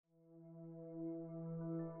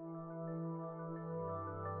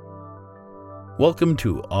Welcome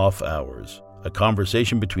to Off Hours, a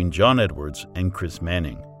conversation between John Edwards and Chris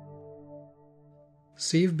Manning.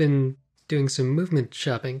 So you've been doing some movement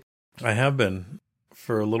shopping. I have been.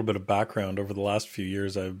 For a little bit of background, over the last few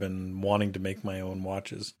years, I've been wanting to make my own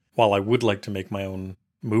watches. While I would like to make my own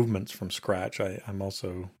movements from scratch, I'm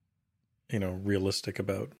also, realistic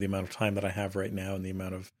about the amount of time that I have right now and the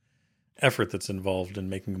amount of effort that's involved in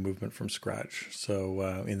making a movement from scratch. So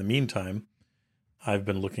in the meantime, I've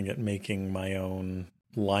been looking at making my own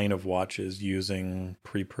line of watches using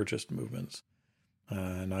pre-purchased movements.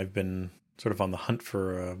 And I've been sort of on the hunt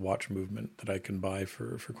for a watch movement that I can buy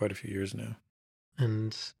for quite a few years now.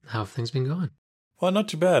 And how have things been going? Well, not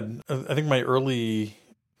too bad. I think my early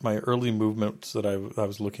movements that I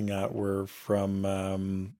was looking at were from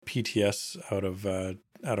PTS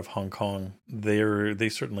out of Hong Kong. They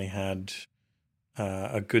certainly had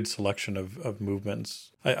a good selection of movements.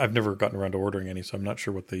 I've never gotten around to ordering any, so I'm not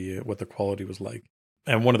sure what the quality was like.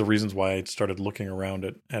 And one of the reasons why I started looking around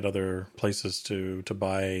at other places to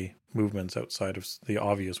buy movements outside of the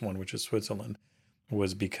obvious one, which is Switzerland,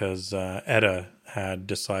 was because ETA had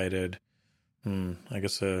decided, I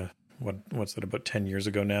guess what's that, about 10 years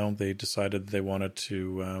ago now, they decided they wanted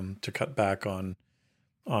to cut back on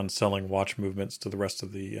selling watch movements to the rest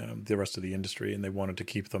of the industry, and they wanted to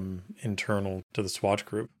keep them internal to the Swatch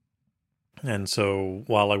Group. And so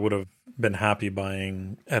while I would have been happy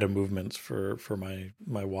buying ETA movements for my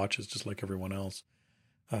watches just like everyone else,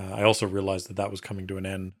 I also realized that was coming to an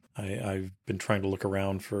end. I've been trying to look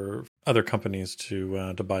around for other companies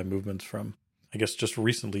to buy movements from. I guess just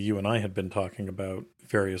recently you and I had been talking about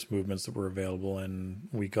various movements that were available, and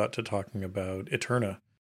we got to talking about Eterna.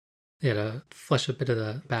 Yeah, to flesh a bit of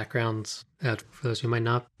the backgrounds out for those who might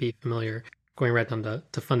not be familiar, going right down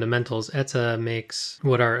to fundamentals, ETA makes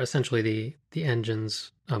what are essentially the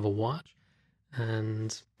engines of a watch.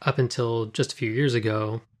 And up until just a few years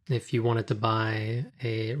ago, if you wanted to buy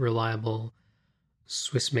a reliable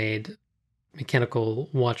Swiss-made mechanical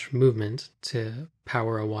watch movement to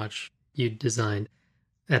power a watch you'd designed,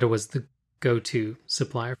 ETA was the go-to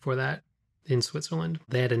supplier for that in Switzerland.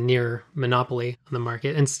 They had a near monopoly on the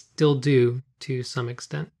market and still do to some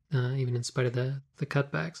extent, even in spite of the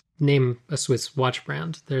cutbacks. Name a Swiss watch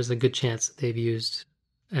brand, there's a good chance that they've used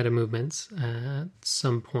ETA movements at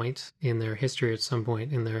some point in their history, at some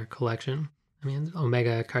point in their collection. I mean,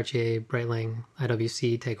 Omega, Cartier, Breitling,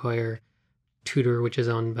 IWC, Tag Heuer, Tudor, which is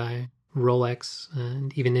owned by Rolex,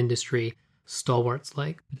 and even industry stalwarts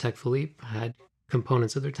like Patek Philippe had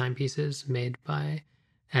components of their timepieces made by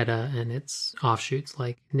ETA and its offshoots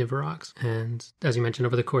like Niverox. And as you mentioned,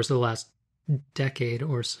 over the course of the last decade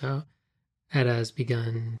or so, ETA has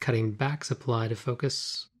begun cutting back supply to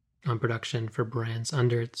focus on production for brands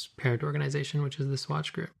under its parent organization, which is the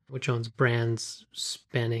Swatch Group, which owns brands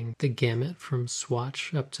spanning the gamut from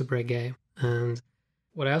Swatch up to Breguet. And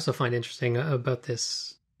what I also find interesting about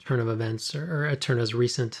this turn of events, or Eterna's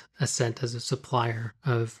recent ascent as a supplier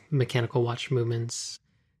of mechanical watch movements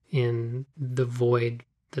in the void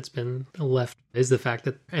that's been left, is the fact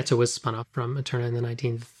that ETA was spun off from Eterna in the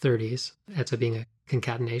 1930s, ETA being a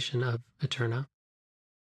concatenation of Eterna.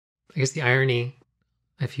 I guess the irony,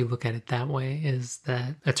 if you look at it that way, is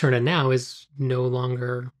that Eterna now is no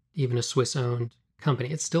longer even a Swiss-owned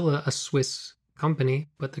company. It's still a Swiss company,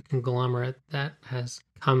 but the conglomerate that has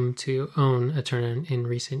come to own Eterna in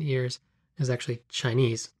recent years is actually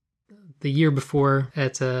Chinese. The year before,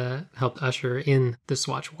 ETA helped usher in the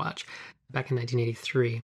Swatch watch back in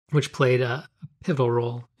 1983, which played a pivotal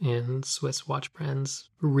role in Swiss watch brands'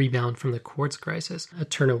 rebound from the quartz crisis.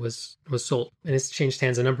 Eterna was sold, and it's changed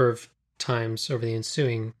hands a number of times over the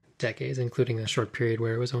ensuing decades, including a short period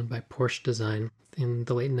where it was owned by Porsche Design in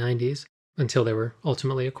the late 90s, until they were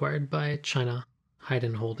ultimately acquired by China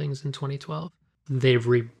Haidon Holdings in 2012. They've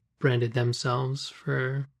rebranded themselves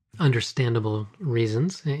for understandable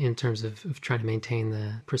reasons in terms of trying to maintain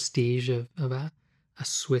the prestige of a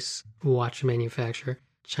Swiss watch manufacturer.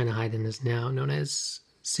 China Haidon is now known as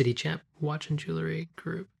City Champ Watch and Jewelry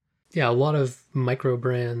Group. Yeah, a lot of micro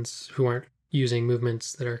brands who aren't using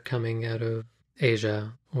movements that are coming out of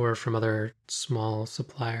Asia or from other small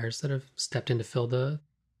suppliers that have stepped in to fill the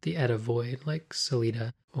ETA void, like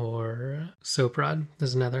Sellita or Soprod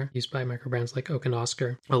is another, used by micro brands like Oak and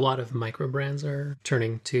Oscar. A lot of micro brands are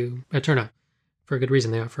turning to Eterna for a good reason.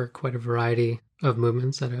 They offer quite a variety of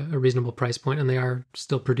movements at a reasonable price point, and they are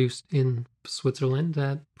still produced in Switzerland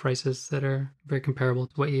at prices that are very comparable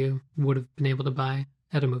to what you would have been able to buy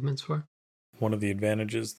ETA movements for. One of the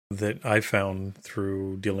advantages that I found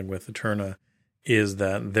through dealing with Eterna is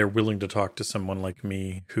that they're willing to talk to someone like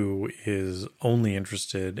me who is only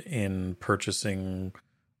interested in purchasing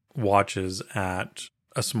watches at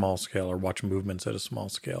a small scale or watch movements at a small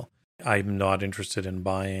scale. I'm not interested in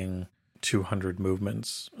buying 200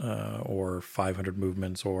 movements or 500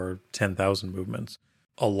 movements or 10,000 movements.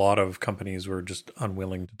 A lot of companies were just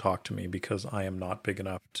unwilling to talk to me because I am not big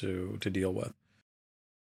enough to deal with.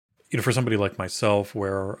 For somebody like myself,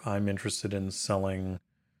 where I'm interested in selling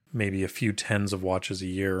maybe a few tens of watches a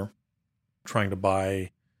year, trying to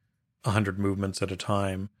buy 100 movements at a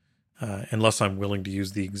time, unless I'm willing to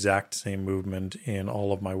use the exact same movement in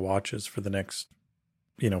all of my watches for the next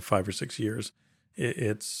 5 or 6 years,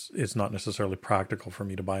 it's not necessarily practical for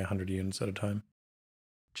me to buy 100 units at a time.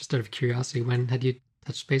 Just out of curiosity, when had you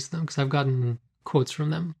touched base with them? Because I've gotten quotes from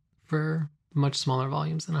them for much smaller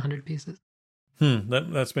volumes than 100 pieces.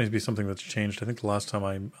 That's maybe something that's changed. I think the last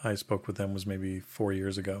time I spoke with them was maybe 4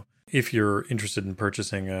 years ago. If you're interested in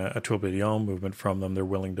purchasing a tourbillon movement from them, they're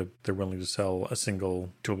willing to sell a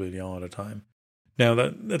single tourbillon at a time. Now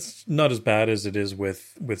that's not as bad as it is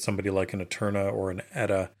with somebody like an Eterna or an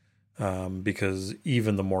ETA, because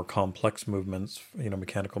even the more complex movements,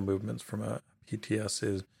 mechanical movements from a PTS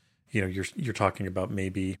is, you're talking about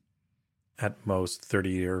maybe at most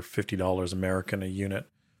 $30 or $50 American a unit.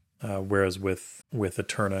 Whereas with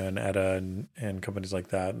Eterna and ETA and companies like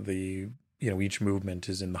that, each movement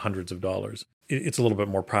is in the hundreds of dollars. It's a little bit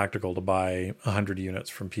more practical to buy 100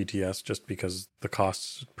 units from PTS just because the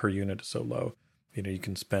costs per unit is so low. You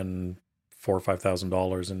can spend $4,000 or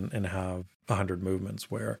 $5,000 and have 100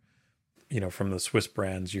 movements, where, from the Swiss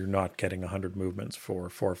brands, you're not getting 100 movements for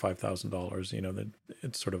 $4,000 or $5,000. That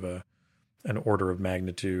it's sort of an order of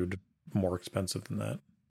magnitude more expensive than that.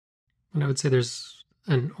 And I would say there's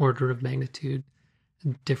an order of magnitude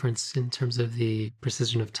difference in terms of the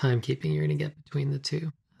precision of timekeeping you're going to get between the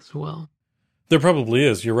two as well. There probably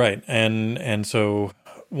is. You're right, and so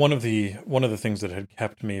one of the things that had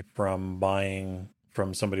kept me from buying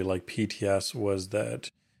from somebody like PTS was that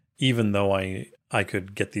even though I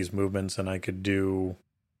could get these movements and I could do,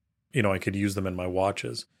 I could use them in my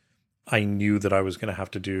watches, I knew that I was going to have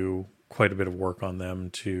to do quite a bit of work on them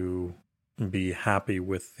to be happy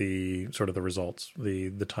with the sort of the results, the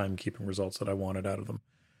timekeeping results that I wanted out of them.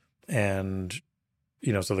 And,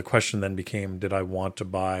 so the question then became, did I want to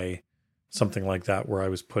buy something like that where I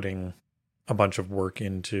was putting a bunch of work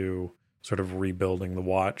into sort of rebuilding the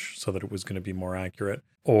watch so that it was going to be more accurate,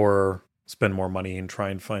 or spend more money and try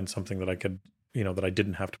and find something that I could, that I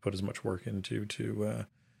didn't have to put as much work into to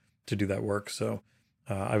do that work. So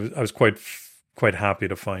I was quite happy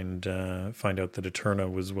to find out that Eterna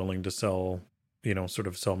was willing to sell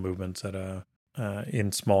movements at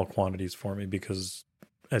in small quantities for me, because,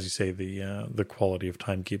 as you say, the quality of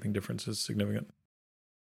timekeeping difference is significant.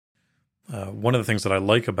 One of the things that I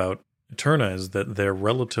like about Eterna is that their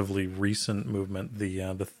relatively recent movement,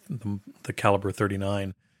 the Caliber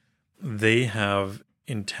 39, they have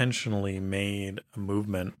intentionally made a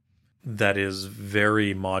movement that is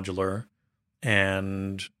very modular,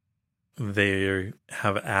 and they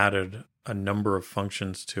have added a number of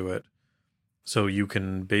functions to it. So you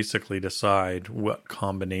can basically decide what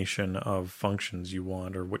combination of functions you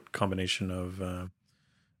want, or what combination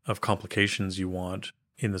of complications you want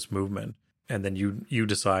in this movement. And then you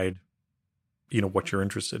decide, what you're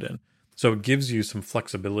interested in. So it gives you some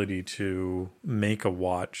flexibility to make a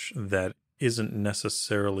watch that isn't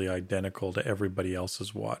necessarily identical to everybody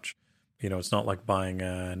else's watch. It's not like buying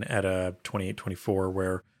an ETA 2824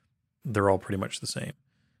 where they're all pretty much the same.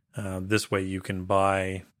 This way you can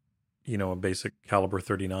buy, a basic Caliber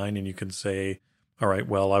 39, and you can say, all right,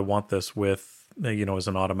 well, I want this with, as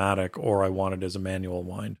an automatic, or I want it as a manual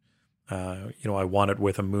wind. I want it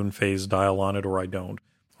with a moon phase dial on it, or I don't.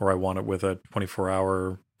 Or I want it with a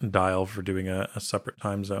 24-hour dial for doing a separate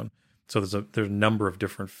time zone. So there's a number of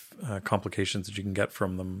different complications that you can get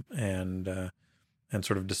from them, and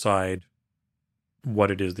sort of decide what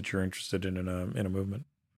it is that you're interested in a movement.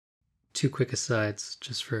 Two quick asides,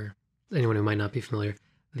 just for anyone who might not be familiar.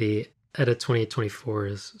 The ETA 2824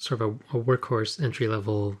 is sort of a workhorse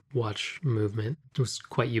entry-level watch movement. It was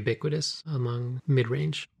quite ubiquitous among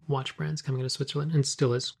mid-range watch brands coming out of Switzerland, and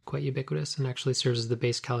still is quite ubiquitous, and actually serves as the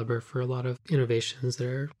base caliber for a lot of innovations that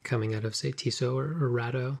are coming out of, say, Tissot or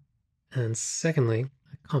Rado. And secondly,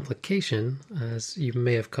 a complication, as you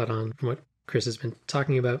may have caught on from what Chris has been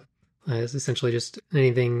talking about, is essentially just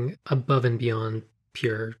anything above and beyond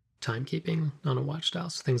pure timekeeping on a watch dial.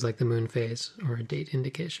 So things like the moon phase or a date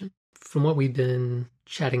indication. From what we've been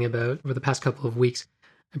chatting about over the past couple of weeks,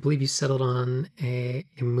 I believe you settled on a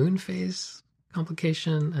moon phase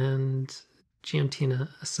complication and GMT in a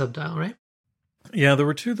subdial, right? Yeah, there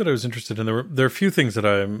were two that I was interested in. There are a few things that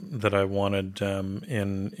I wanted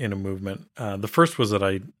in a movement. The first was that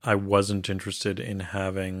I wasn't interested in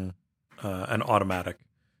having an automatic.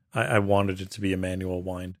 I wanted it to be a manual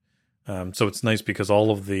wind. So it's nice because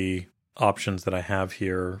all of the options that I have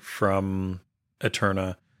here from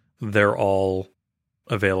Eterna, they're all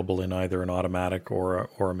available in either an automatic or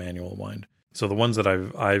a manual wind. So the ones that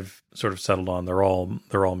I've sort of settled on, they're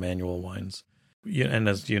all manual winds. Yeah, and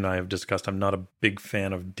as you and I have discussed, I'm not a big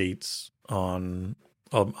fan of dates on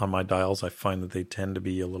my dials. I find that they tend to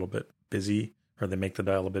be a little bit busy, or they make the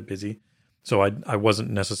dial a bit busy. So I wasn't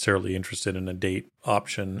necessarily interested in a date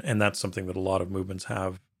option, and that's something that a lot of movements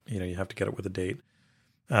have. You have to get it with a date.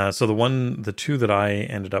 So the two that I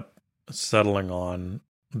ended up settling on,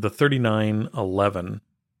 the 3911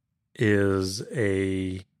 is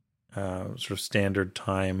a sort of standard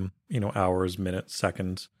time, hours, minutes,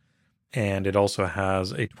 seconds. And it also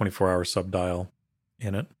has a 24-hour subdial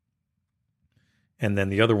in it. And then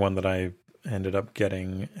the other one that I ended up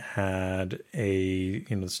getting had a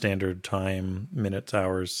standard time, minutes,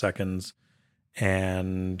 hours, seconds,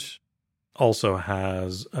 and also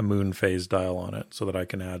has a moon phase dial on it, so that I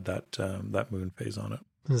can add that moon phase on it.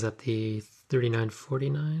 Is that the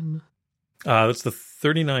 3949? That's the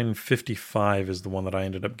 3955 is the one that I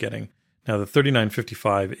ended up getting. Now, the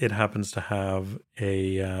 3955, it happens to have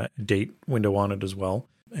a date window on it as well.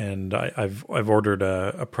 And I've ordered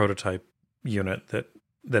a prototype unit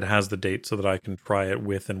that has the date, so that I can try it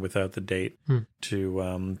with and without the date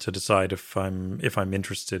to decide if I'm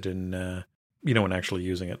interested in in actually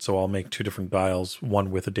using it. So I'll make two different dials,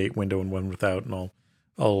 one with a date window and one without, and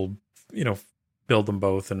I'll build them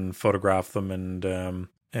both and photograph them,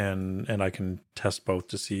 and I can test both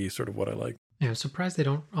to see sort of what I like. Yeah, I'm surprised they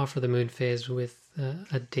don't offer the moon phase with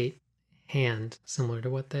a date hand similar to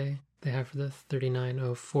what they have for the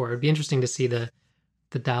 3904. It'd be interesting to see the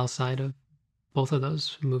dial side of both of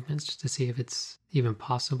those movements, just to see if it's even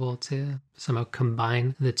possible to somehow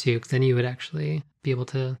combine the two, because then you would actually be able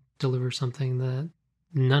to deliver something that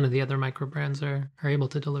none of the other micro brands are able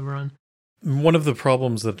to deliver on. One of the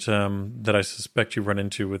problems that I suspect you run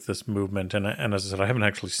into with this movement, and as I said, I haven't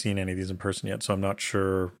actually seen any of these in person yet, so I'm not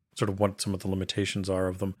sure sort of what some of the limitations are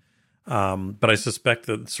of them. But I suspect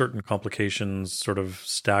that certain complications sort of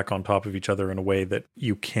stack on top of each other in a way that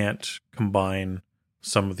you can't combine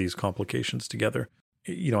some of these complications together.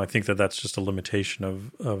 I think that that's just a limitation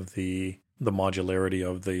of the modularity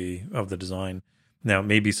of the design. Now, it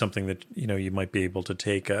may be something that you might be able to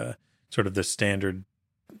take a sort of the standard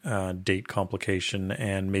date complication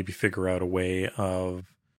and maybe figure out a way of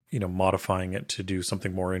modifying it to do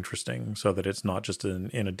something more interesting, so that it's not just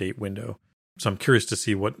in a date window. So I'm curious to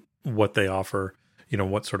see what they offer,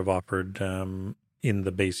 what's sort of offered in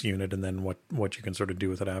the base unit, and then what you can sort of do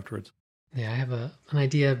with it afterwards. Yeah, I have an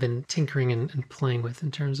idea I've been tinkering and playing with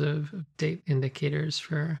in terms of date indicators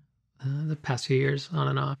for the past few years, on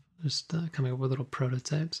and off, just coming up with little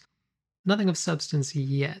prototypes. Nothing of substance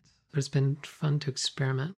yet, but it's been fun to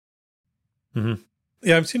experiment. Mm-hmm.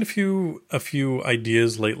 Yeah, I've seen a few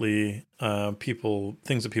ideas lately.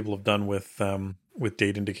 Things that people have done with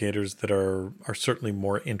date indicators that are certainly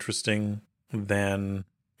more interesting than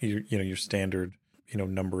your standard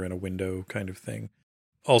number in a window kind of thing.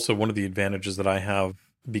 Also, one of the advantages that I have,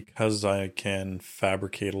 because I can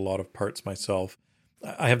fabricate a lot of parts myself,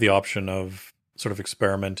 I have the option of sort of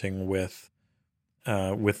experimenting with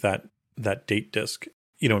that date disc,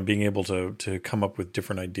 and being able to come up with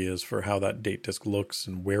different ideas for how that date disc looks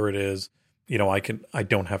and where it is. I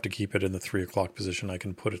don't have to keep it in the 3 o'clock position. I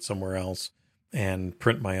can put it somewhere else and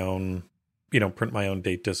print my own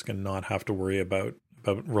date disc, and not have to worry about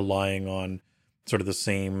relying on sort of the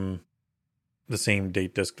same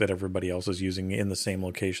date disc that everybody else is using in the same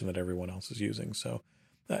location that everyone else is using. So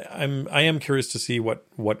I am curious to see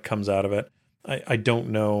what comes out of it. I don't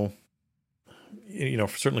know,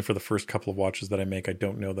 certainly for the first couple of watches that I make, I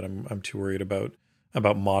don't know that I'm too worried about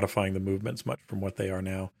modifying the movements much from what they are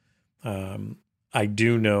now. I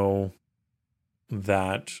do know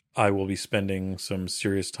that I will be spending some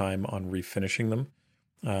serious time on refinishing them.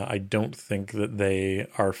 I don't think that they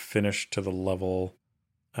are finished to the level,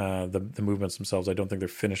 the movements themselves, I don't think they're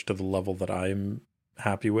finished to the level that I'm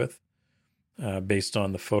happy with, based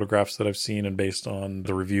on the photographs that I've seen and based on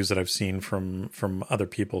the reviews that I've seen from other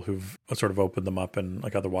people who've sort of opened them up, and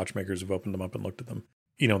like other watchmakers who've opened them up and looked at them.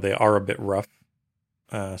 They are a bit rough.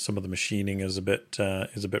 Some of the machining is a bit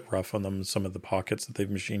rough on them. Some of the pockets that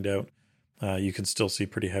they've machined out, you can still see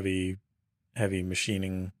pretty heavy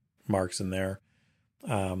machining marks in there.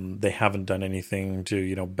 They haven't done anything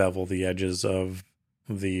to bevel the edges of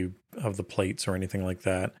the plates or anything like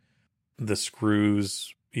that. the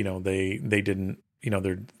screws, they didn't,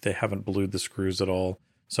 they haven't blued the screws at all.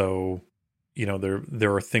 So,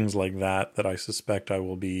 there are things like that I suspect I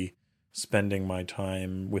will be spending my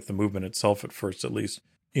time with the movement itself at first, at least,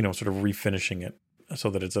 sort of refinishing it so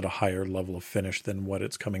that it's at a higher level of finish than what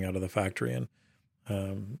it's coming out of the factory in.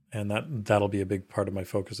 And that'll be a big part of my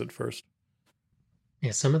focus at first.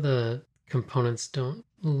 Yeah, some of the components don't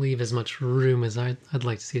leave as much room as I'd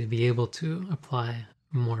like to see to be able to apply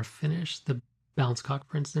more finish. The balance cock,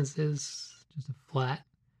 for instance, is just a flat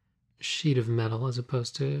sheet of metal as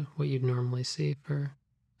opposed to what you'd normally see for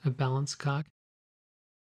a balance cock.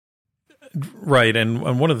 Right,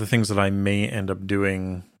 and one of the things that I may end up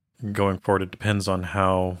doing going forward, it depends on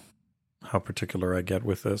how particular I get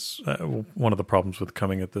with this. One of the problems with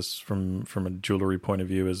coming at this from a jewelry point of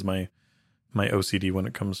view is my OCD when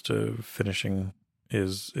it comes to finishing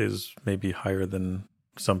is maybe higher than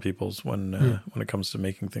some people's when it comes to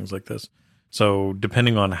making things like this. So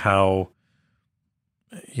depending on how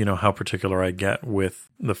particular I get with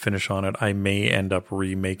the finish on it, I may end up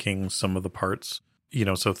remaking some of the parts.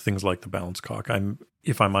 So things like the balance cock.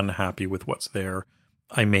 If I'm unhappy with what's there,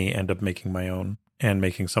 I may end up making my own and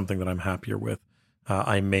making something that I'm happier with.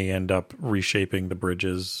 I may end up reshaping the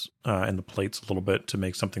bridges and the plates a little bit to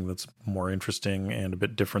make something that's more interesting and a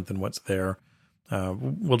bit different than what's there.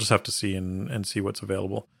 We'll just have to see and see what's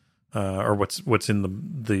available or what's in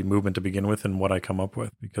the movement to begin with and what I come up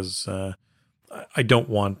with, because I don't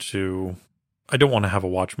want to have a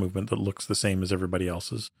watch movement that looks the same as everybody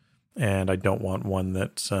else's, and I don't want one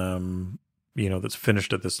that's that's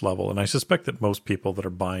finished at this level. And I suspect that most people that are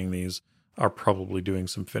buying these are probably doing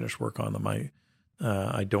some finish work on them.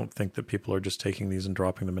 I don't think that people are just taking these and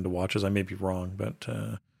dropping them into watches. I may be wrong, but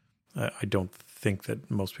I don't think that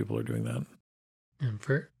most people are doing that. And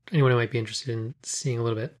for anyone who might be interested in seeing a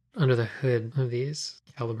little bit under the hood of these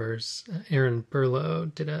calibers, Aaron Burlow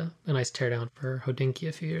did a nice teardown for Hodinkee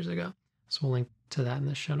a few years ago. So we'll link to that in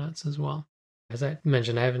the show notes as well. As I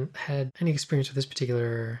mentioned, I haven't had any experience with this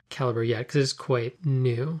particular caliber yet because it's quite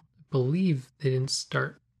new. I believe they didn't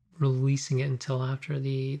start releasing it until after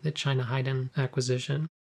the China Haiden acquisition.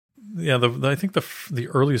 Yeah, I think the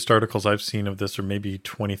earliest articles I've seen of this are maybe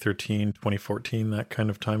 2013, 2014, that kind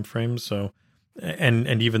of time frame. So,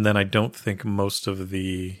 and even then, I don't think most of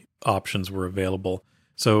the options were available.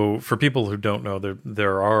 So for people who don't know,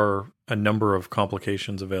 there are a number of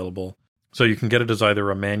complications available. So you can get it as either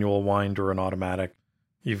a manual wind or an automatic.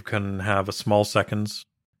 You can have a small seconds.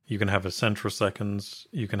 You can have a central seconds.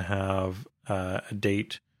 You can have a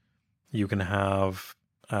date. You can have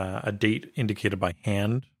a date indicated by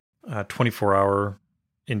hand, a 24-hour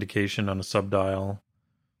indication on a subdial.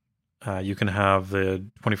 You can have the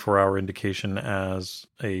 24-hour indication as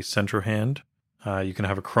a center hand. You can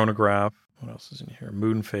have a chronograph. What else is in here?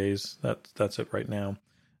 Moon phase. That's it right now.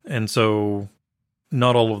 And so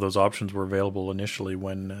not all of those options were available initially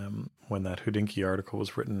when that Hodinkee article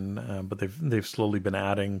was written, but they've slowly been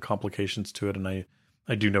adding complications to it. And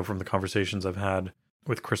I do know from the conversations I've had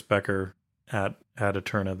with Chris Becker at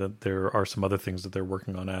Eterna that there are some other things that they're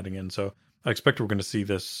working on adding in. So I expect we're going to see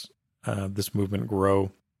this movement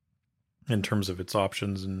grow in terms of its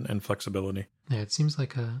options and flexibility. Yeah, it seems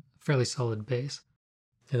like a fairly solid base.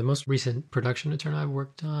 Yeah, the most recent production Eterna I've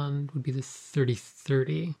worked on would be the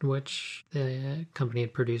 3030, which the company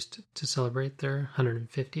had produced to celebrate their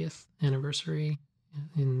 150th anniversary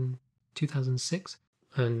in 2006.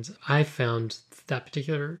 And I found that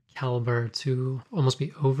particular caliber to almost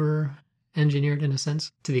be over-engineered in a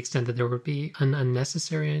sense, to the extent that there would be an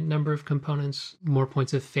unnecessary number of components, more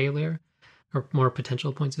points of failure, or more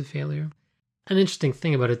potential points of failure. An interesting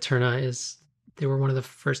thing about Eterna is they were one of the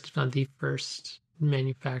first, if not the first,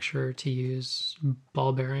 manufacturer to use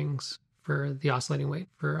ball bearings for the oscillating weight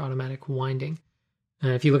for automatic winding.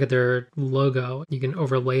 If you look at their logo, you can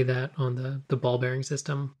overlay that on the ball bearing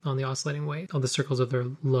system on the oscillating weight. All the circles of their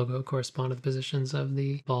logo correspond to the positions of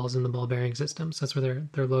the balls in the ball bearing system. So that's where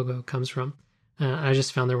their logo comes from. I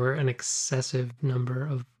just found there were an excessive number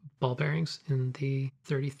of ball bearings in the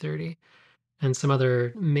 3030. And some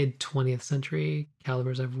other mid-20th century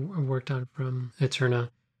calibers I've worked on from Eterna,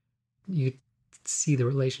 you see the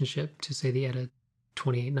relationship to, say, the ETA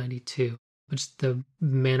 2892. But just the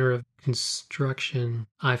manner of construction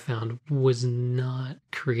I found was not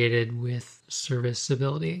created with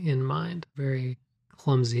serviceability in mind. Very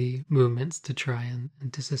clumsy movements to try and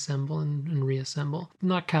disassemble and reassemble.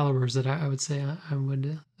 Not calibers that I would say I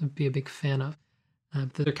would be a big fan of.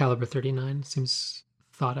 The caliber 39 seems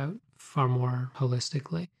thought out far more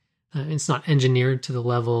holistically. It's not engineered to the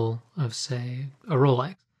level of, say, a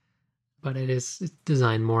Rolex, but it's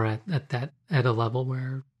designed more at a level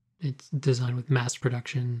where it's designed with mass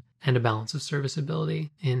production and a balance of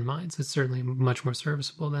serviceability in mind. So it's certainly much more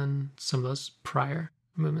serviceable than some of those prior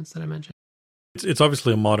movements that I mentioned. It's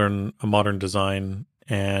obviously a modern design,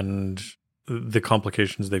 and the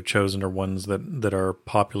complications they've chosen are ones that are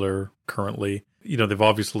popular currently. They've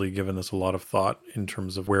obviously given this a lot of thought in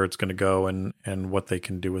terms of where it's going to go and what they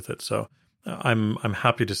can do with it. So I'm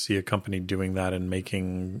happy to see a company doing that and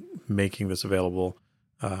making this available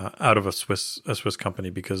out of a Swiss company,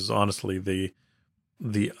 because honestly,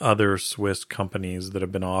 the other Swiss companies that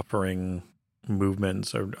have been offering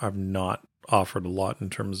movements have not offered a lot in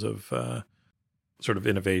terms of sort of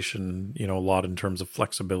innovation, a lot in terms of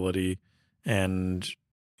flexibility, and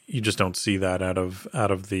you just don't see that out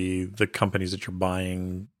of the companies that you're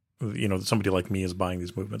buying. Somebody like me is buying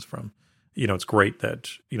these movements from. It's great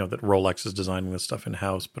that that Rolex is designing this stuff in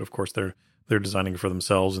house, but of course they're designing it for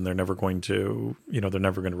themselves, and they're never going to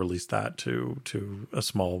release that to a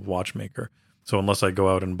small watchmaker. So unless I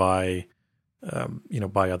go out and buy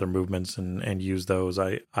other movements and use those,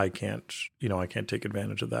 I can't take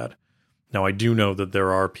advantage of that. Now, I do know that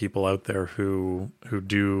there are people out there who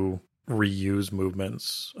do reuse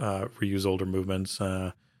movements, reuse older movements.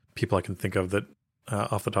 People I can think of that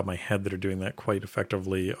off the top of my head that are doing that quite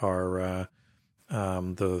effectively are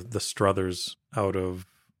the Struthers out of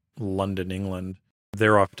London, England.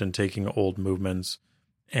 They're often taking old movements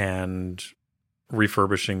and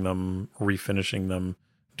refurbishing them, refinishing them,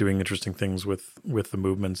 doing interesting things with the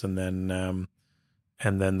movements, and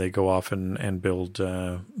then they go off and build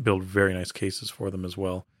very nice cases for them as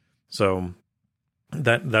well. So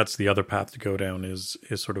that's the other path to go down is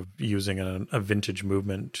sort of using a vintage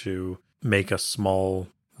movement to make a small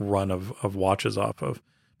run of watches off of.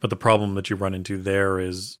 But the problem that you run into there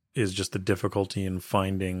is just the difficulty in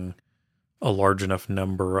finding a large enough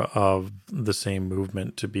number of the same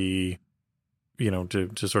movement to be,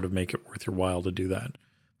 to sort of make it worth your while to do that.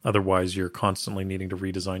 Otherwise, you're constantly needing to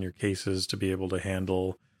redesign your cases to be able to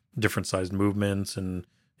handle different sized movements, and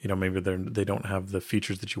maybe they don't have the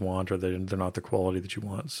features that you want, or they're not the quality that you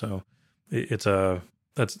want. So that's a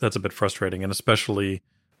bit frustrating, and especially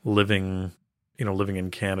living in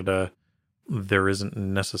Canada, there isn't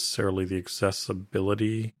necessarily the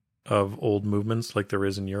accessibility of old movements like there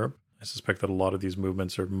is in Europe. I suspect that a lot of these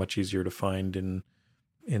movements are much easier to find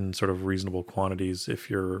in sort of reasonable quantities if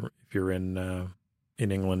you're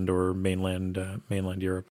in England or mainland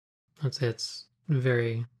Europe. I'd say it's a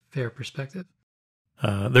very fair perspective.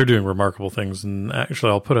 They're doing remarkable things, and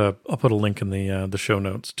actually, I'll put a link in the show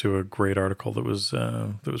notes to a great article that was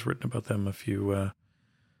written about them a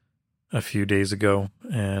few days ago,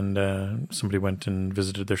 and somebody went and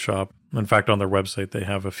visited their shop. In fact, on their website, they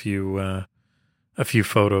have a few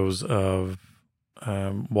photos of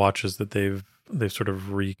watches that they've sort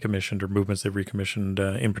of recommissioned, or movements they've recommissioned.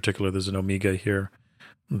 In particular, there's an Omega here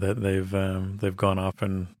that they've gone off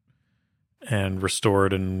and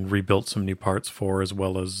restored and rebuilt some new parts for, as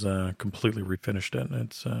well as completely refinished it.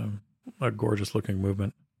 It's a gorgeous looking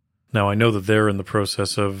movement. Now, I know that they're in the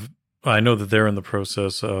process of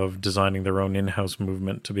designing their own in-house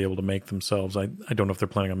movement to be able to make themselves. I don't know if they're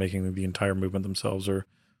planning on making the entire movement themselves, or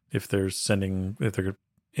if they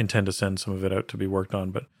intend to send some of it out to be worked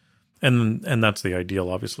on. But and that's the ideal.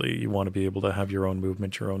 Obviously, you want to be able to have your own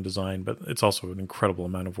movement, your own design, but it's also an incredible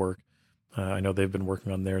amount of work. I know they've been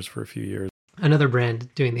working on theirs for a few years. Another brand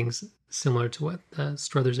doing things similar to what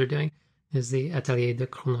Struthers are doing is the Atelier de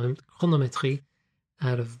Chronométrie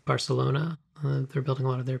out of Barcelona. They're building a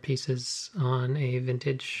lot of their pieces on a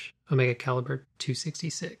vintage Omega Caliber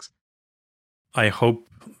 266. I hope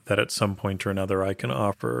that at some point or another I can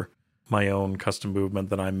offer my own custom movement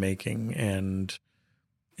that I'm making and,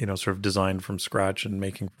 sort of designed from scratch and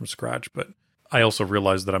making from scratch. But I also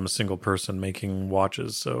realize that I'm a single person making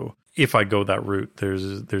watches. So if I go that route,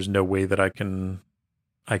 there's no way that I can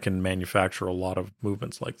manufacture a lot of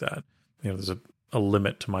movements like that. There's a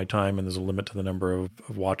limit to my time, and there's a limit to the number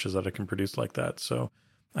of watches that I can produce like that. So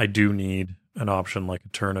I do need an option like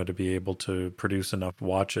Eterna to be able to produce enough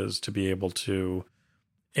watches to be able to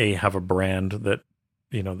have a brand that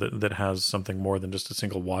that has something more than just a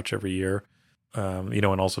single watch every year,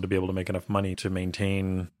 and also to be able to make enough money to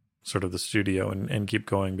maintain sort of the studio and keep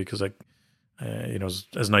going, because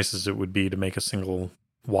as nice as it would be to make a single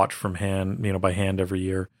watch from hand, by hand every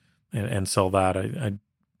year and sell that, I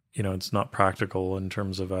it's not practical in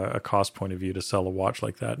terms of a cost point of view to sell a watch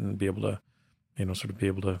like that and be able to, sort of be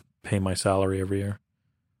able to pay my salary every year.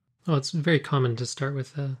 Well, it's very common to start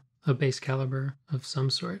with a base caliber of some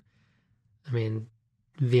sort. I mean,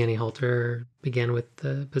 Vianney Halter began with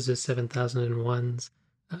the Bazus 7001s.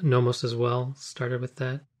 Nomos as well started with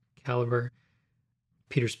that caliber.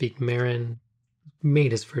 Peter Speak Marin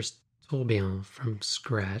made his first tourbillon from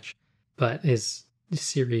scratch, but his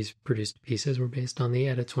series produced pieces were based on the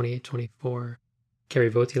ETA 2824.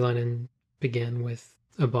 Kari Voutilainen began with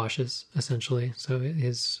Bosch's, essentially. So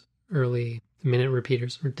his early minute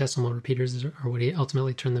repeaters or decimal repeaters are what he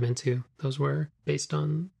ultimately turned them into. Those were based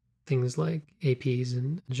on things like APs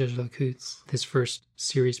and Jaeger-LeCoultre. His first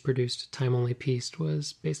series-produced time-only piece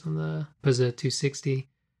was based on the Peseux 260.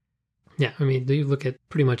 Yeah, I mean, you look at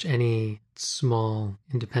pretty much any small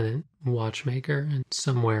independent watchmaker, and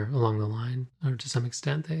somewhere along the line, or to some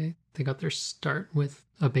extent, they got their start with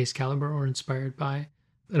a base caliber or inspired by.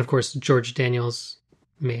 And of course, George Daniels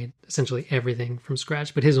made essentially everything from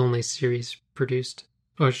scratch, but his only series produced,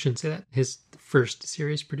 or I shouldn't say that, his first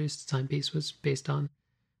series produced timepiece was based on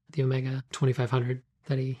the Omega 2500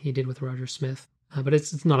 that he did with Roger Smith. But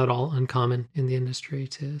it's not at all uncommon in the industry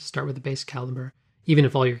to start with the base caliber, even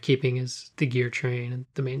if all you're keeping is the gear train and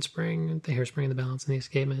the mainspring and the hairspring and the balance and the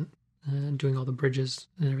escapement, and doing all the bridges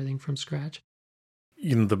and everything from scratch.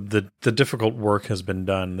 You know, the difficult work has been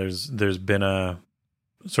done. There's been a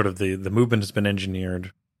sort of the movement has been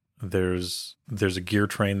engineered. There's a gear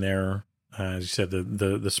train there. As you said,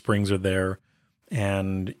 the springs are there.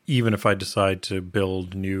 And even if I decide to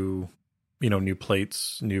build new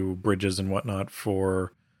plates, new bridges and whatnot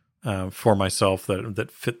for myself that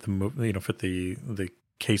fit fit the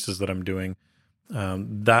cases that I'm doing,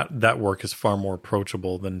 that work is far more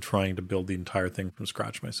approachable than trying to build the entire thing from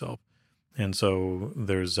scratch myself. And so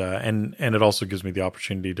there's and it also gives me the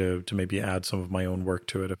opportunity to maybe add some of my own work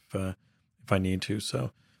to it if I need to.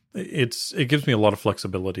 So it gives me a lot of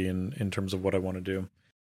flexibility in terms of what I want to do.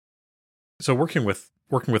 So working with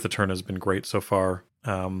Eterna has been great so far.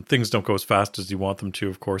 Things don't go as fast as you want them to.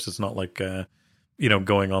 Of course, it's not like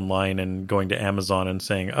going online and going to Amazon and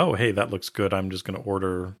saying, "Oh, hey, that looks good. I'm just going to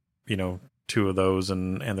order 2 of those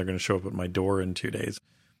and they're going to show up at my door in 2 days."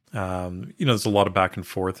 There's a lot of back and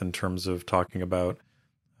forth in terms of talking about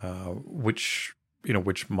which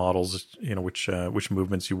models, which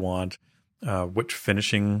movements you want. Which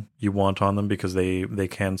finishing you want on them, because they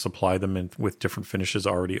can supply them with different finishes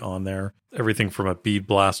already on there. Everything from a bead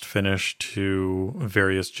blast finish to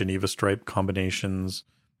various Geneva stripe combinations,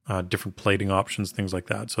 different plating options, things like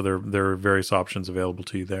that. So there are various options available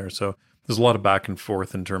to you there. So there's a lot of back and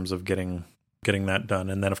forth in terms of getting that done.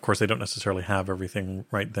 And then, of course, they don't necessarily have everything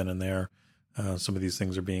right then and there. Some of these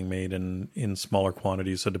things are being made in smaller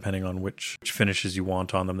quantities. So depending on which finishes you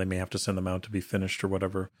want on them, they may have to send them out to be finished or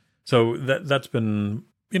whatever. So that's been,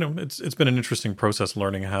 it's been an interesting process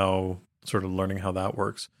learning how that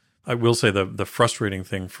works. I will say the frustrating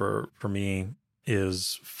thing for me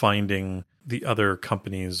is finding the other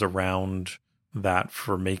companies around that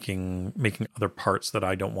for making other parts that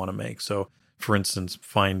I don't want to make. So for instance,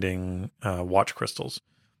 finding watch crystals.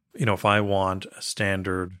 If I want a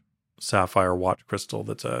standard sapphire watch crystal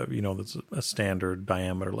that's a standard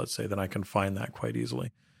diameter, let's say, then I can find that quite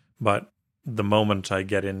easily. But the moment I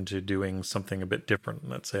get into doing something a bit different,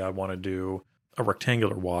 let's say I want to do a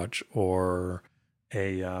rectangular watch or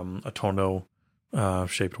a tonneau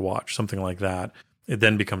shaped watch, something like that, it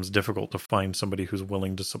then becomes difficult to find somebody who's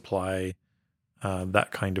willing to supply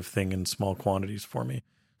that kind of thing in small quantities for me.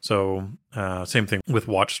 So same thing with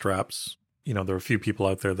watch straps. There are a few people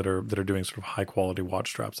out there that are doing sort of high quality watch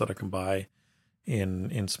straps that I can buy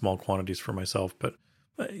in small quantities for myself. But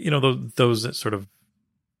those sort of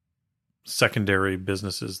secondary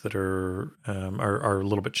businesses that are a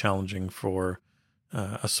little bit challenging for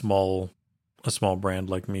a small brand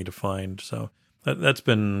like me to find. So that's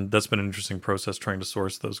been an interesting process trying to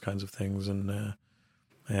source those kinds of things, and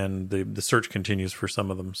the search continues for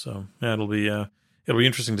some of them. So yeah, it'll be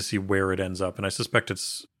interesting to see where it ends up, and I suspect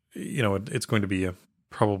it's going to be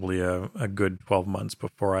probably a good 12 months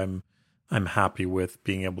before I'm happy with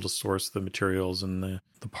being able to source the materials and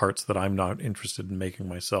the parts that I'm not interested in making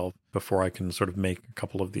myself before I can sort of make a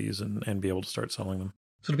couple of these and be able to start selling them.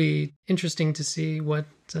 So it'll be interesting to see what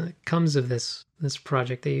comes of this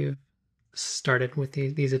project that you've started with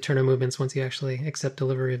these Eterna movements once you actually accept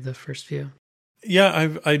delivery of the first few.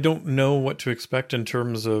 Yeah, I don't know what to expect in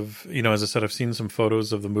terms of, as I said, I've seen some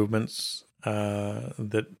photos of the movements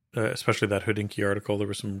that especially that Hodinkee article. There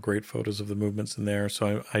were some great photos of the movements in there.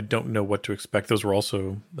 So I don't know what to expect.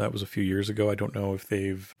 That was a few years ago. I don't know if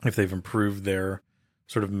they've improved their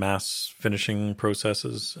sort of mass finishing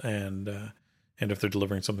processes and if they're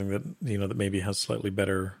delivering something that, that maybe has slightly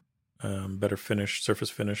better surface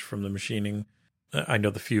finish from the machining. I know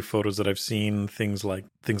the few photos that I've seen, things like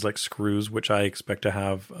screws, which I expect to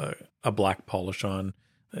have a black polish on.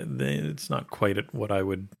 It's not quite at what I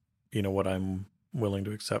would, what I'm willing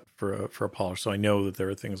to accept for a polish. So I know that there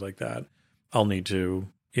are things like that I'll need to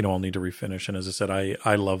refinish. And as I said,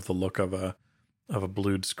 I love the look of a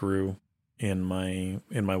blued screw in my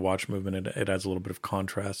watch movement. It adds a little bit of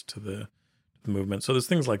contrast to the movement. So there's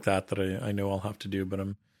things like that I know I'll have to do, but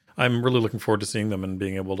I'm really looking forward to seeing them and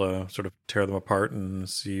being able to sort of tear them apart and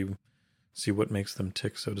see what makes them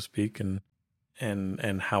tick, so to speak, and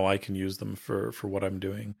how I can use them for what I'm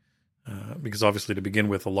doing. Because obviously, to begin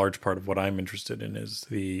with, a large part of what I'm interested in is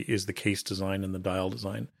the case design and the dial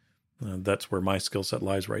design. That's where my skill set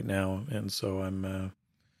lies right now, and so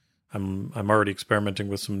I'm already experimenting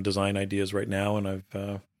with some design ideas right now, and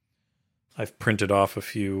I've printed off a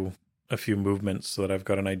few movements so that I've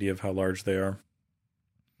got an idea of how large they are.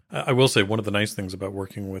 I will say one of the nice things about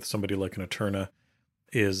working with somebody like an Eterna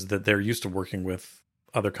is that they're used to working with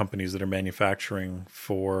other companies that are manufacturing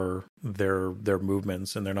for their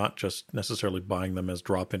movements, and they're not just necessarily buying them as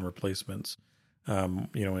drop-in replacements,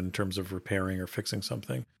 in terms of repairing or fixing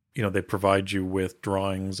something. They provide you with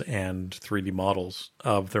drawings and 3D models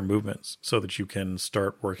of their movements so that you can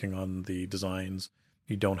start working on the designs.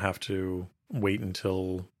 You don't have to wait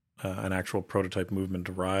until an actual prototype movement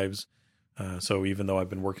arrives. So even though I've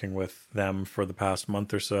been working with them for the past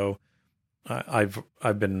month or so,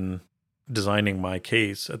 I've been designing my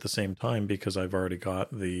case at the same time because I've already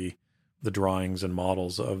got the drawings and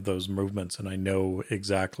models of those movements, and I know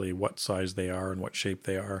exactly what size they are and what shape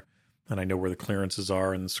they are, and I know where the clearances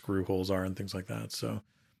are and the screw holes are and things like that. So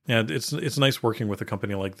yeah, it's nice working with a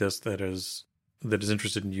company like this that is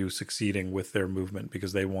interested in you succeeding with their movement,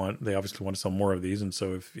 because they obviously want to sell more of these, and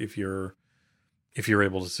so if you're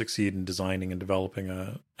able to succeed in designing and developing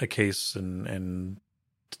a case and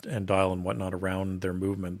dial and whatnot around their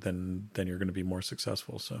movement, then you're going to be more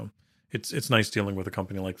successful. So it's nice dealing with a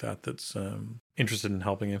company like that that's interested in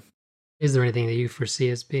helping you. Is there anything that you foresee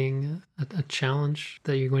as being a challenge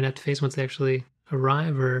that you're going to have to face once they actually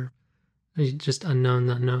arrive, or are you just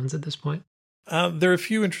unknowns at this point? There are a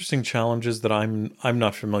few interesting challenges that I'm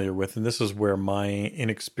not familiar with, and this is where my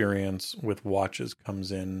inexperience with watches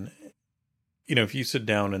comes in. If you sit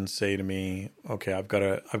down and say to me, okay, I've got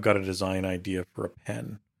a design idea for a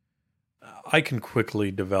pen, I can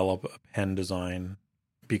quickly develop a pen design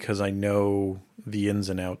because I know the ins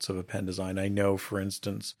and outs of a pen design. I know, for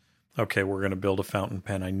instance, okay, we're going to build a fountain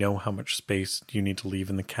pen. I know how much space you need to leave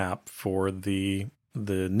in the cap for the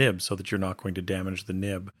nib so that you're not going to damage the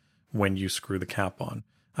nib when you screw the cap on.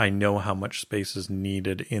 I know how much space is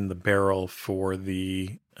needed in the barrel for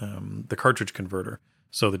the cartridge converter,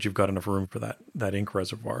 so that you've got enough room for that ink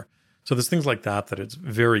reservoir. So there's things like that it's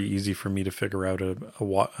very easy for me to figure out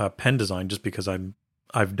a pen design, just because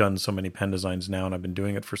I've done so many pen designs now and I've been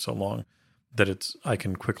doing it for so long that I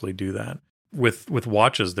can quickly do that. With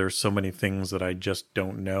watches, there's so many things that I just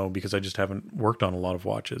don't know because I just haven't worked on a lot of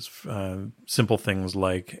watches. Simple things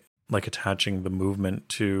like attaching the movement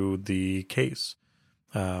to the case.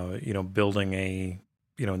 Building in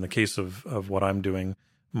the case of what I'm doing,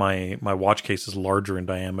 my watch case is larger in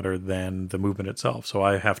diameter than the movement itself. So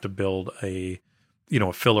I have to build a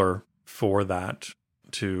filler for that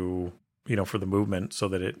for the movement so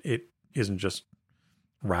that it isn't just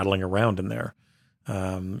rattling around in there.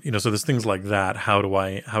 So there's things like that. How do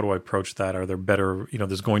I approach that? Are there better,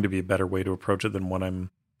 there's going to be a better way to approach it than what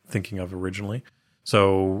I'm thinking of originally.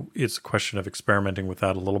 So it's a question of experimenting with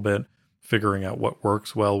that a little bit, figuring out what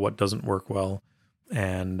works well, what doesn't work well,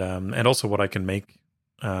 and also what I can make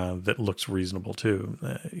that looks reasonable too.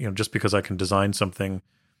 Just because I can design something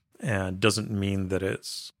doesn't mean that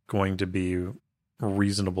it's going to be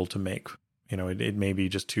reasonable to make. It may be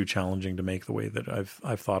just too challenging to make the way that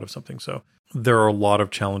I've thought of something. So there are a lot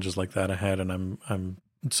of challenges like that ahead, and I'm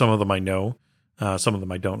some of them I know, some of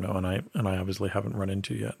them I don't know, and I obviously haven't run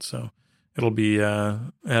into yet. So it'll be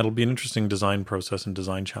an interesting design process and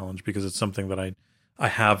design challenge, because it's something that I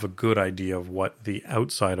have a good idea of what the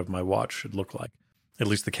outside of my watch should look like. At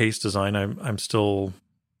least the case design, I'm still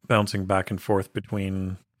bouncing back and forth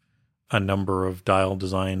between a number of dial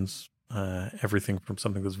designs, everything from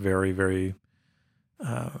something that's very, very,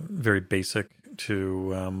 very basic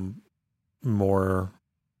to more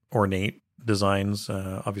ornate designs.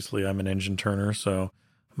 Obviously, I'm an engine turner, so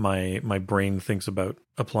my brain thinks about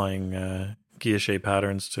applying guilloche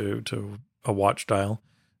patterns to a watch dial.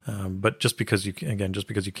 But just because you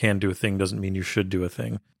can do a thing doesn't mean you should do a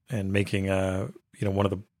thing. And making one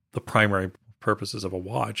of the primary purposes of a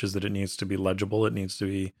watch is that it needs to be legible. It needs to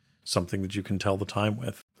be something that you can tell the time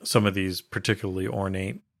with. Some of these particularly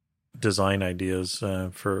ornate design ideas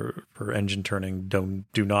for engine turning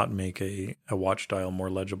do not make a watch dial more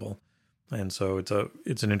legible. And so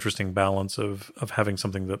it's an interesting balance of having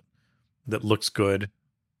something that that looks good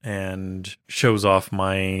and shows off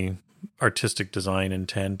my artistic design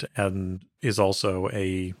intent and is also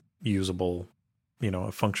a usable,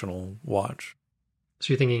 a functional watch.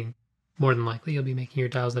 So you're thinking more than likely you'll be making your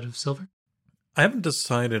dials out of silver? I haven't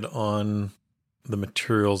decided on the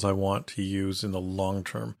materials I want to use in the long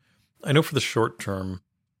term. I know for the short term,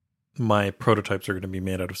 my prototypes are going to be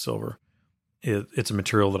made out of silver. It's a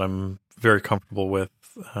material that I'm very comfortable with.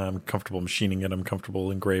 I'm comfortable machining it. I'm comfortable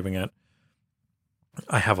engraving it.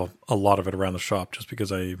 I have a lot of it around the shop just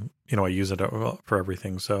because I use it for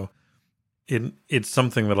everything. So it's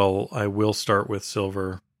something that I will start with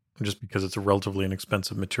silver just because it's a relatively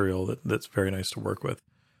inexpensive material that's very nice to work with.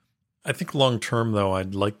 I think long term though,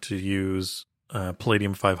 I'd like to use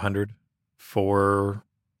Palladium 500 for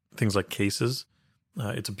things like cases.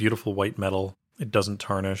 It's a beautiful white metal. It doesn't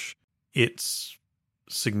tarnish. It's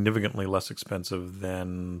significantly less expensive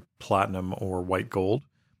than platinum or white gold,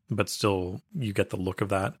 but still you get the look of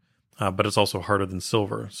that. But it's also harder than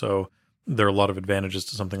silver. So there are a lot of advantages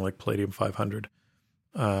to something like Palladium 500.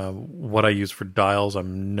 What I use for dials,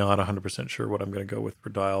 I'm not 100% sure what I'm going to go with for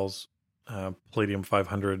dials. Palladium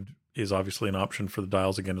 500 is obviously an option for the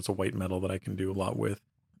dials. Again, it's a white metal that I can do a lot with.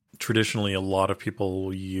 Traditionally, a lot of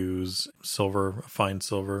people use silver, fine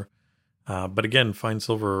silver. But again, fine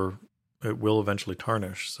silver, it will eventually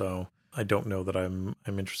tarnish. So I don't know that I'm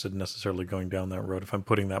interested in necessarily going down that road. If I'm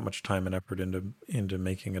putting that much time and effort into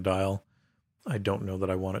making a dial, I don't know that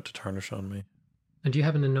I want it to tarnish on me. And do you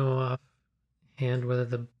happen to know offhand whether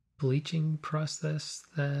the bleaching process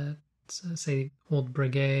that, say, old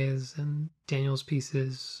Breguets and Daniel's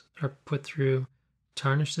pieces are put through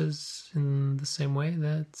tarnishes in the same way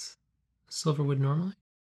that silver would normally?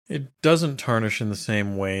 It doesn't tarnish in the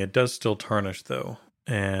same way. It does still tarnish, though.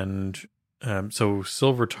 And so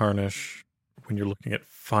silver tarnish, when you're looking at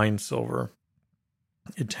fine silver,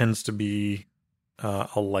 it tends to be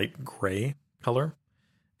a light gray color.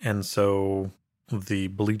 And so the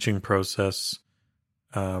bleaching process,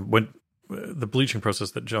 when the bleaching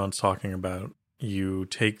process that John's talking about, you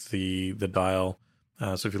take the dial.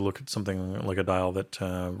 So if you look at something like a dial that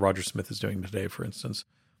Roger Smith is doing today, for instance,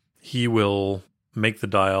 he will make the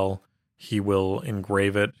dial, he will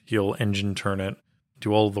engrave it, he'll engine turn it,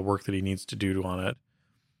 do all of the work that he needs to do on it,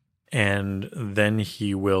 and then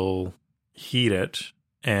he will heat it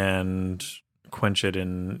and quench it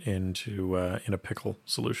in a pickle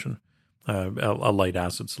solution, a light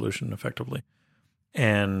acid solution, effectively.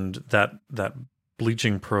 And that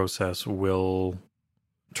bleaching process will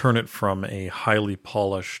turn it from a highly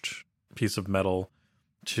polished piece of metal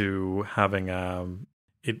to having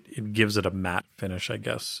it gives it a matte finish, I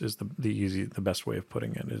guess, is the best way of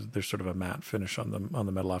putting it. Is there's sort of a matte finish on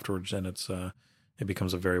the metal afterwards, and it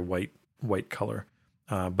becomes a very white color,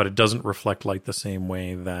 but it doesn't reflect light the same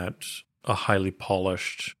way that a highly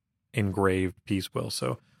polished engraved piece will.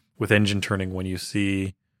 So with engine turning, when you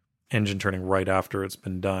see engine turning right after it's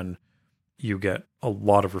been done, you get a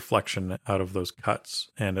lot of reflection out of those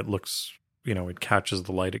cuts, and it looks, it catches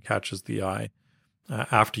the light, it catches the eye.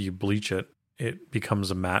 After you bleach it, it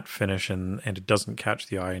becomes a matte finish, and it doesn't catch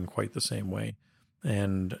the eye in quite the same way.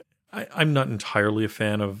 And I'm not entirely a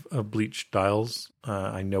fan of bleached dials.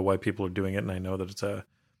 I know why people are doing it, and I know that it's a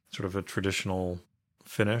sort of a traditional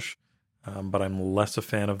finish, but I'm less a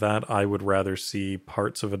fan of that. I would rather see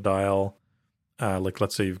parts of a dial, like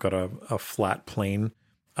let's say you've got a flat plane.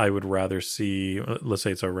 I would rather see, let's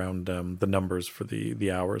say it's around the numbers for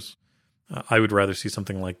the hours. I would rather see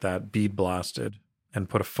something like that bead blasted and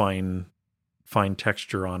put a fine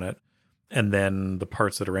texture on it. And then the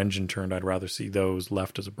parts that are engine turned, I'd rather see those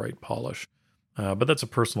left as a bright polish. But that's a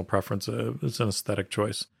personal preference. It's an aesthetic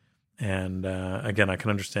choice. And again, I can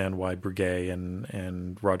understand why Breguet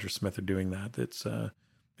and Roger Smith are doing that. It's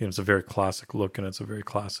it's a very classic look, and it's a very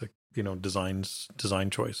classic design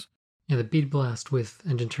choice. Yeah, the bead blast with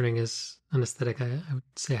engine turning is an aesthetic I would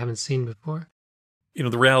say I haven't seen before.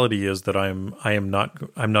 The reality is that I'm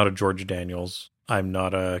not a George Daniels. I'm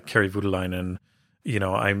not a Kari Voutilainen.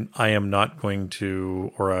 I am not going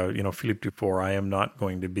to, or a Philippe Dufour. I am not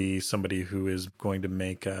going to be somebody who is going to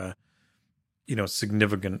make a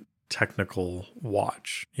significant technical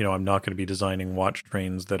watch. I'm not going to be designing watch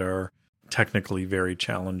trains that are technically very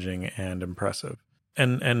challenging and impressive.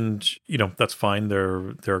 And that's fine.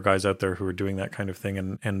 There are guys out there who are doing that kind of thing,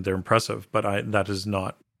 and they're impressive. But that is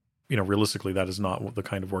not, realistically, that is not the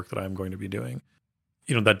kind of work that I'm going to be doing.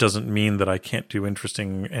 That doesn't mean that I can't do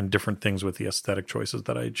interesting and different things with the aesthetic choices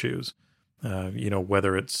that I choose.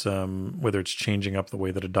 Whether it's changing up the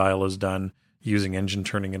way that a dial is done, using engine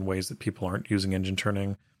turning in ways that people aren't using engine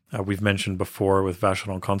turning. We've mentioned before with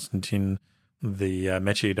Vacheron Constantin, the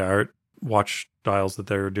Métier d'Art watch styles that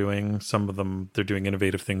they're doing. Some of them, they're doing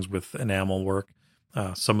innovative things with enamel work.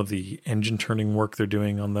 Some of the engine turning work they're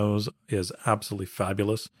doing on those is absolutely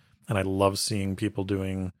fabulous. And I love seeing people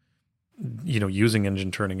doing, using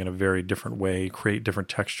engine turning in a very different way, create different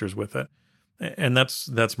textures with it. And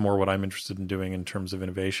that's more what I'm interested in doing in terms of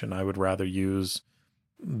innovation. I would rather use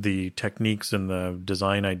the techniques and the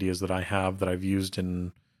design ideas that I have that I've used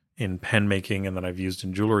in pen making and that I've used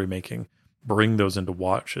in jewelry making, bring those into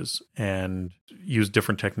watches and use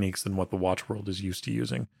different techniques than what the watch world is used to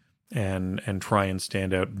using, and try and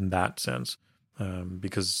stand out in that sense.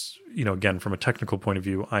 Because, again, from a technical point of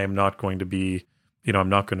view, I am not going to be, I'm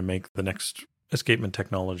not going to make the next escapement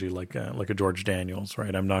technology like a George Daniels,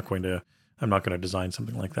 right? I'm not going to design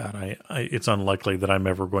something like that. It's unlikely that I'm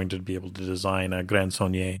ever going to be able to design a Grand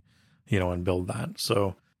Saunier, and build that.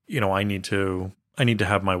 So, I need to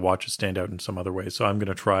have my watches stand out in some other way. So I'm going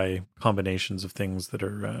to try combinations of things that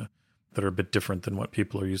are a bit different than what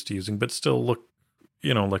people are used to using, but still look,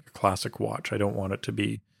 like a classic watch. I don't want it to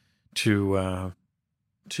be too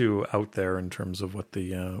out there in terms of what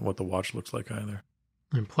the watch looks like either.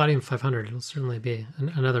 And Palladium 500 will certainly be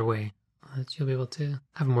another way that you'll be able to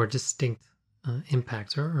have a more distinct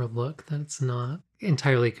impact or look that's not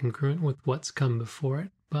entirely congruent with what's come before it,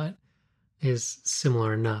 but is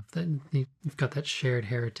similar enough that you've got that shared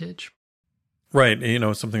heritage. Right.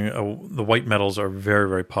 The white metals are very,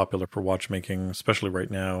 very popular for watchmaking, especially right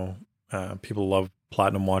now. People love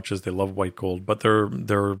platinum watches. They love white gold, but there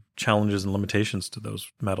are challenges and limitations to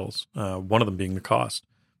those metals. One of them being the cost.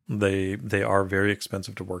 They are very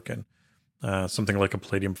expensive to work in. Something like a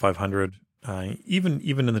Palladium 500, even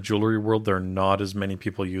in the jewelry world, there are not as many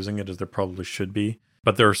people using it as there probably should be.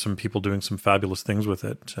 But there are some people doing some fabulous things with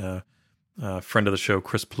it. Friend of the show,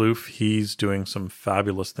 Chris Plouffe, he's doing some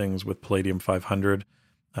fabulous things with Palladium 500.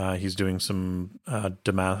 He's doing some not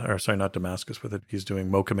Damascus with it. He's doing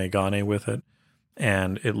Mocha Megane with it,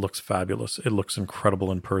 and it looks fabulous. It looks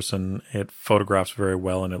incredible in person. It photographs very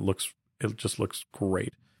well, and it just looks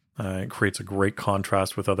great. It creates a great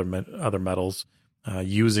contrast with other metals.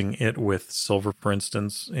 Using it with silver, for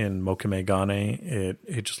instance, in Mocha Megane,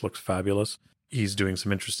 it just looks fabulous. He's doing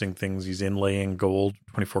some interesting things. He's inlaying gold,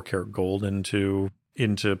 24 karat gold into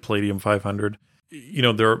Palladium 500.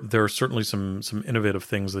 There are certainly some innovative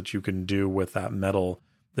things that you can do with that metal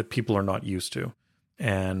that people are not used to.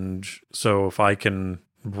 And so if I can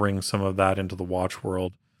bring some of that into the watch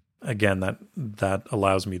world, again, that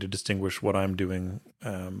allows me to distinguish what I'm doing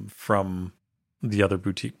from the other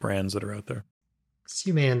boutique brands that are out there. So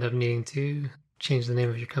you may end up needing to change the name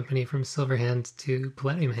of your company from Silver Hand to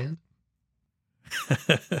Palladium Hand.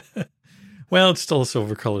 Well, it's still a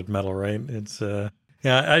silver colored metal, right? It's I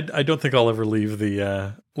don't think I'll ever leave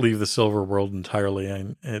the silver world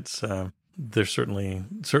entirely. There's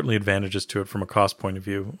certainly advantages to it from a cost point of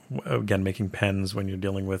view. Again, making pens when you're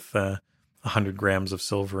dealing with 100 grams of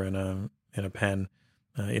silver in a pen.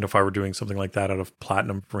 If I were doing something like that out of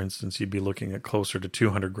platinum, for instance, you'd be looking at closer to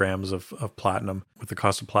 200 grams of platinum. With the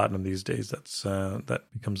cost of platinum these days, that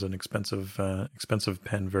becomes an expensive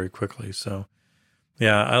pen very quickly. So,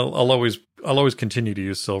 yeah, I'll always continue to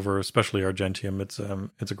use silver, especially argentium.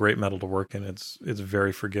 It's a great metal to work in. It's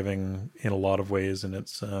very forgiving in a lot of ways, and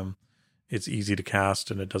it's easy to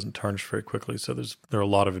cast, and it doesn't tarnish very quickly. So there are a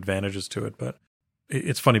lot of advantages to it. But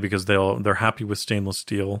it's funny because they're happy with stainless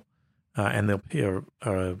steel. And they'll pay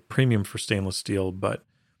a premium for stainless steel, but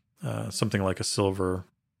something like a silver,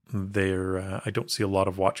 I don't see a lot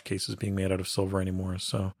of watch cases being made out of silver anymore.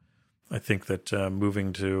 So I think that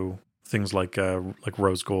moving to things like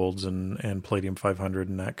rose golds and Palladium 500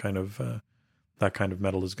 and that kind of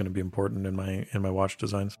metal is going to be important in my watch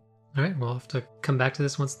designs. All right, we'll have to come back to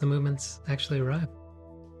this once the movements actually arrive.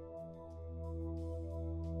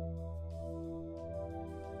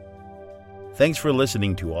 Thanks for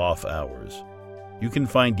listening to Off Hours. You can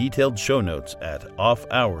find detailed show notes at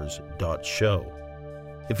offhours.show.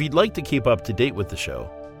 If you'd like to keep up to date with the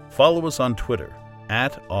show, follow us on Twitter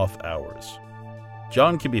 @offhours.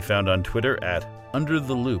 John can be found on Twitter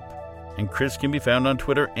 @UnderTheLoop, and Chris can be found on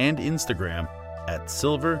Twitter and Instagram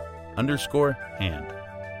 @silver_hand.